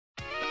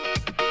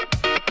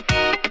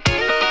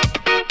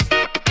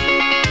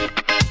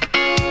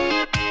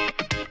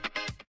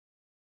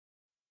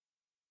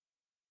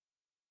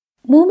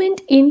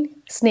Movement in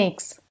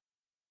snakes.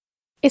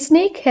 A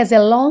snake has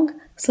a long,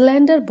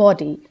 slender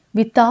body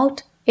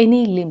without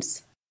any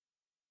limbs.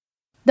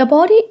 The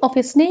body of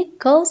a snake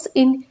curves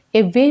in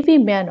a wavy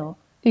manner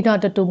in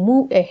order to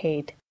move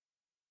ahead.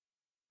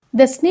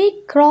 The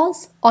snake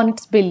crawls on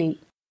its belly.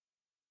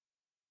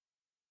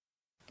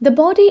 The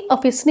body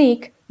of a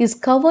snake is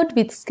covered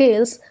with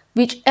scales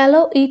which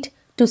allow it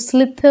to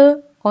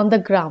slither on the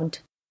ground.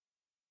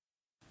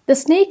 The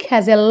snake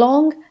has a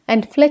long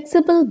and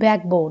flexible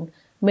backbone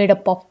made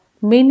up of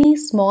many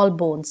small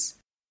bones.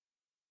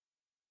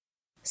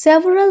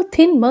 Several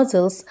thin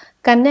muscles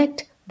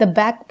connect the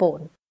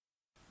backbone,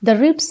 the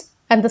ribs,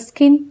 and the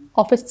skin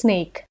of a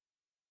snake.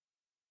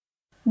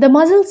 The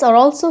muscles are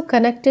also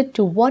connected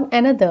to one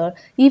another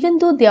even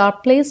though they are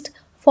placed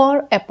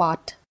far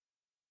apart.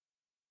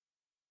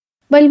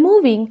 While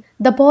moving,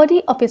 the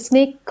body of a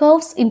snake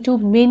curves into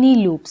many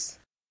loops.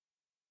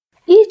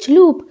 Each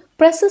loop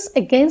presses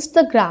against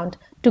the ground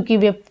to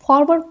give a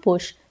forward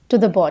push to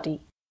the body.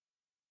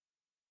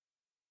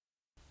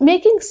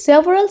 Making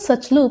several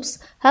such loops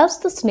helps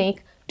the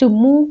snake to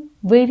move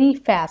very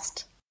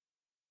fast.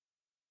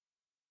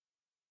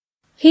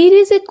 Here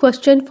is a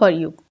question for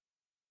you.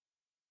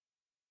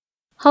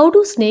 How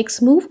do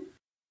snakes move?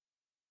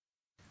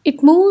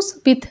 It moves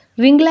with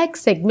ring-like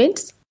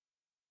segments.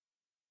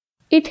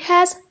 It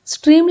has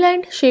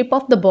streamlined shape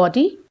of the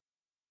body.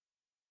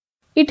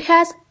 It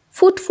has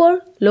foot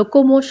for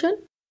locomotion.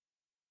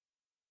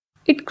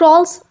 It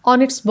crawls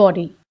on its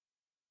body.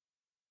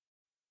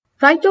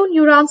 Write down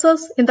your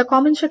answers in the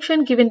comment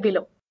section given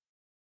below.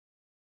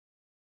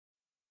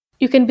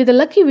 You can be the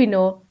lucky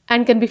winner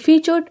and can be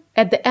featured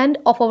at the end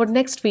of our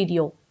next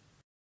video.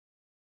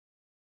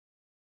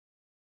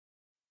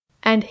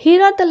 And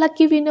here are the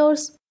lucky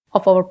winners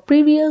of our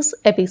previous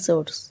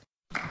episodes.